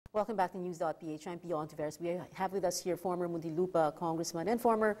Welcome back to News.PH. I'm Pia Hontiveros. We have with us here former Muntinlupa Congressman and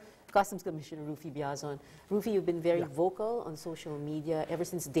former Customs Commissioner Ruffy Biazon. Ruffy, you've been very vocal on social media ever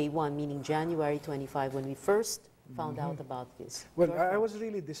since day one, meaning January 25, when we first found out about this. Well, I was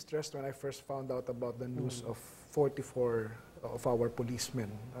really distressed when I first found out about the news of 44 of our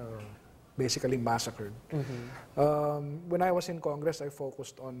policemen basically massacred. When I was in Congress, I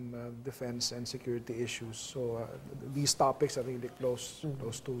focused on defense and security issues. So these topics are really close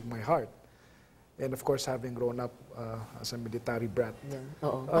to my heart. And of course, having grown up as a military brat.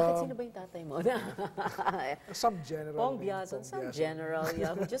 Bakit sino ba yung tatay mo? Some general. Pong Biazon, some general,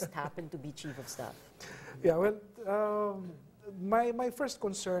 who just happened to be chief of staff. Yeah, well, my first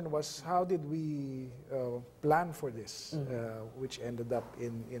concern was how did we plan for this, which ended up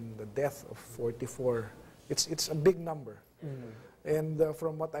in the death of 44. It's a big number. And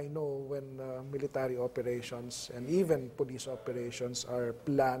from what I know, when military operations and even police operations are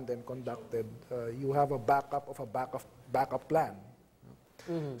planned and conducted, you have a backup of a backup plan.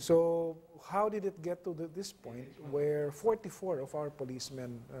 So how did it get to this point where 44 of our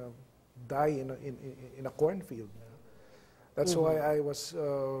policemen die in a cornfield? That's why I was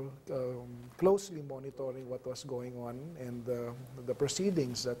closely monitoring what was going on and the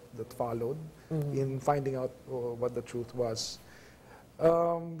proceedings that followed in finding out what the truth was.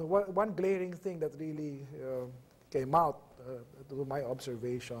 One glaring thing that really came out to my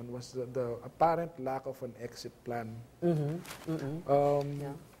observation was the apparent lack of an exit plan.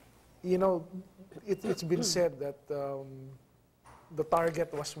 You know, it's been said that the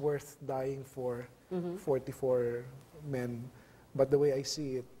target was worth dying for, 44 men, but the way I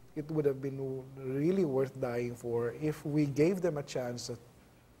see it, it would have been really worth dying for if we gave them a chance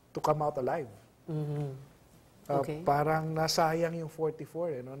to come out alive. Parang nasayang yung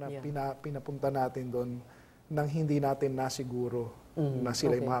 44 na pinapunta natin doon nang hindi natin nasiguro na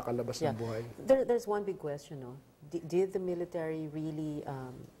sila'y makakalabas ng buhay. There's one big question, no? Did the military really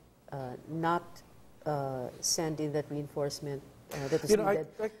not send in that reinforcement that was needed?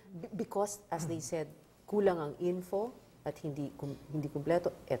 Because, as they said, kulang ang info at hindi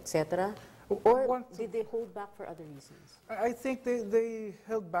kumpleto, etc. Or did they hold back for other reasons? I think they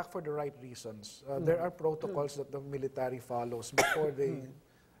held back for the right reasons. There are protocols that the military follows before they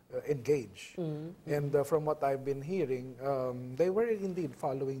engage. And from what I've been hearing, they were indeed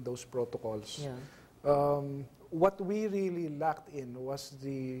following those protocols. What we really lacked in was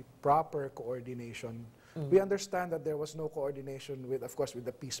the proper coordination. We understand that there was no coordination with, of course, with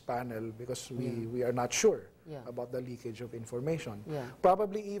the peace panel because we are not sure about the leakage of information.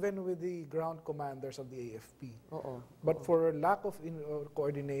 Probably even with the ground commanders of the AFP. But for lack of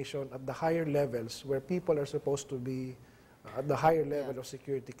coordination at the higher levels where people are supposed to be at the higher level of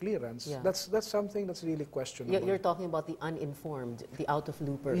security clearance, that's something that's really questionable. You're talking about the uninformed, the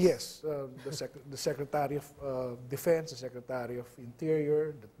out-of-loopers. Yes, the Secretary of Defense, the Secretary of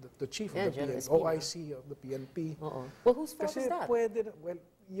Interior, the Chief of the PNP, OIC of the PNP. Well, whose fault is that? Well,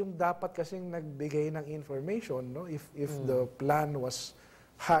 yung dapat kasing nagbigay ng information, no? If the plan was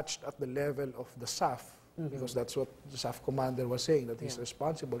hatched at the level of the SAF, because that's what the SAF commander was saying, that he's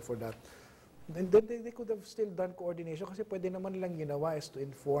responsible for that. And then they could have still done coordination kasi pwede naman lang ginawa is to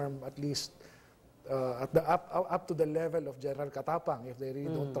inform at least up to the level of General Katapang if they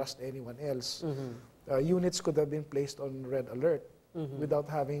really don't trust anyone else. Units could have been placed on red alert without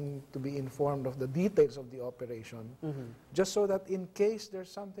having to be informed of the details of the operation, just so that in case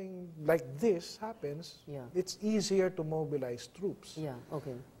there's something like this happens, it's easier to mobilize troops.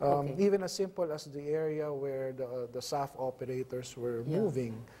 Even as simple as the area where the SAF operators were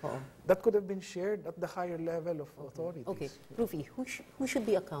moving, that could have been shared at the higher level of authorities. Ruffy, who should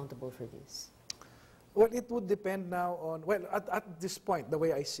be accountable for this? Well, it would depend now on, well, at this point, the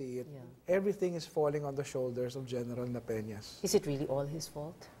way I see it, everything is falling on the shoulders of General Napeñas. Is it really all his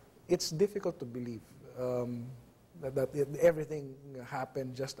fault? It's difficult to believe that everything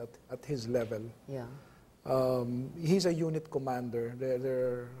happened just at his level. He's a unit commander.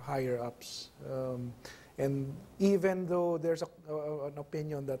 They're higher ups. And even though there's an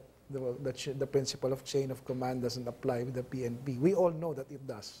opinion that the principle of chain of command doesn't apply with the PNP, we all know that it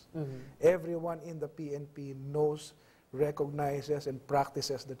does. Everyone in the PNP knows, recognizes, and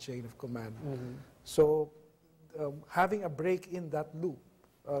practices the chain of command. So having a break in that loop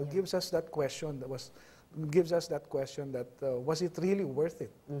gives us that question that was it really worth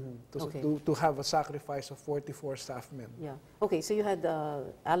it to have a sacrifice of 44 staff men? Okay, so you had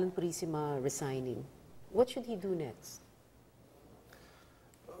Alan Purisima resigning. What should he do next?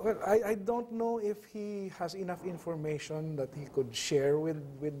 Well, I don't know if he has enough information that he could share with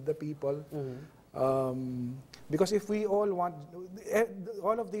the people. Because if we all want,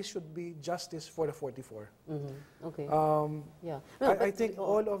 all of these should be justice for the 44. Okay. Yeah. No, I think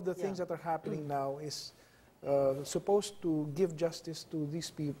all of the things that are happening now is supposed to give justice to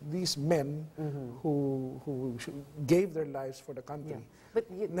these men who gave their lives for the country. But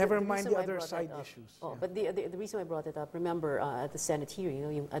never mind the other side issues. But the reason I brought it up, remember at the Senate hearing,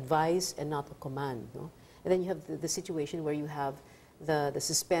 you advise and not a command. No? And then you have the situation where you have the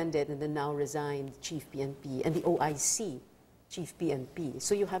suspended and the now resigned Chief PNP and the OIC Chief PNP.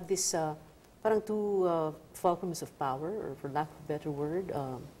 So you have this parang two fulcrums of power, or for lack of a better word,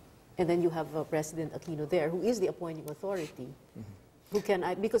 and then you have President Aquino there, who is the appointing authority, who can,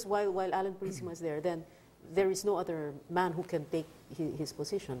 because while Alan Purisima is there, then there is no other man who can take his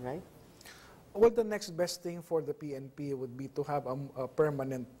position, right? Well, the next best thing for the PNP would be to have a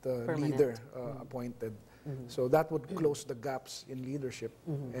permanent leader appointed. So that would close the gaps in leadership,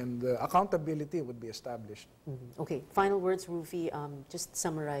 and accountability would be established. Okay, final words, Ruffy. Just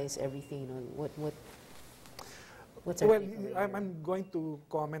summarize everything. What's well, I'm going to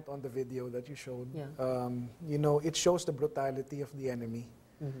comment on the video that you showed. Yeah. You know, it shows the brutality of the enemy,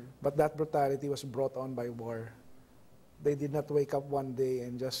 but that brutality was brought on by war. They did not wake up one day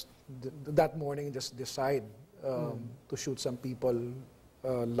and just that morning just decide to shoot some people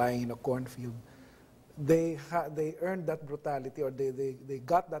lying in a cornfield. They earned that brutality, or they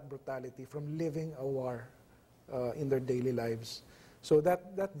got that brutality from living a war in their daily lives. So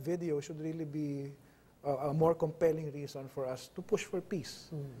that video should really be a more compelling reason for us to push for peace.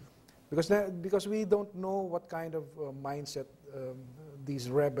 Because we don't know what kind of mindset these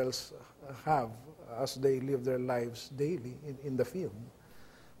rebels have as they live their lives daily in the field.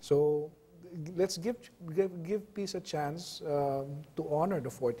 So let's give peace a chance to honor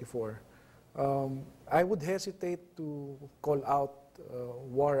the 44. I would hesitate to call out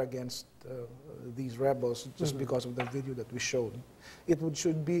war against these rebels just because of the video that we showed. It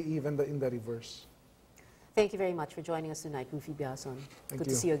should be even in the reverse. Thank you very much for joining us tonight, Ruffy Biazon. Good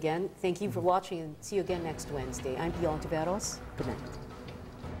to see you again. Thank you for watching, and see you again next Wednesday. I'm Pia Hontiveros. Good night.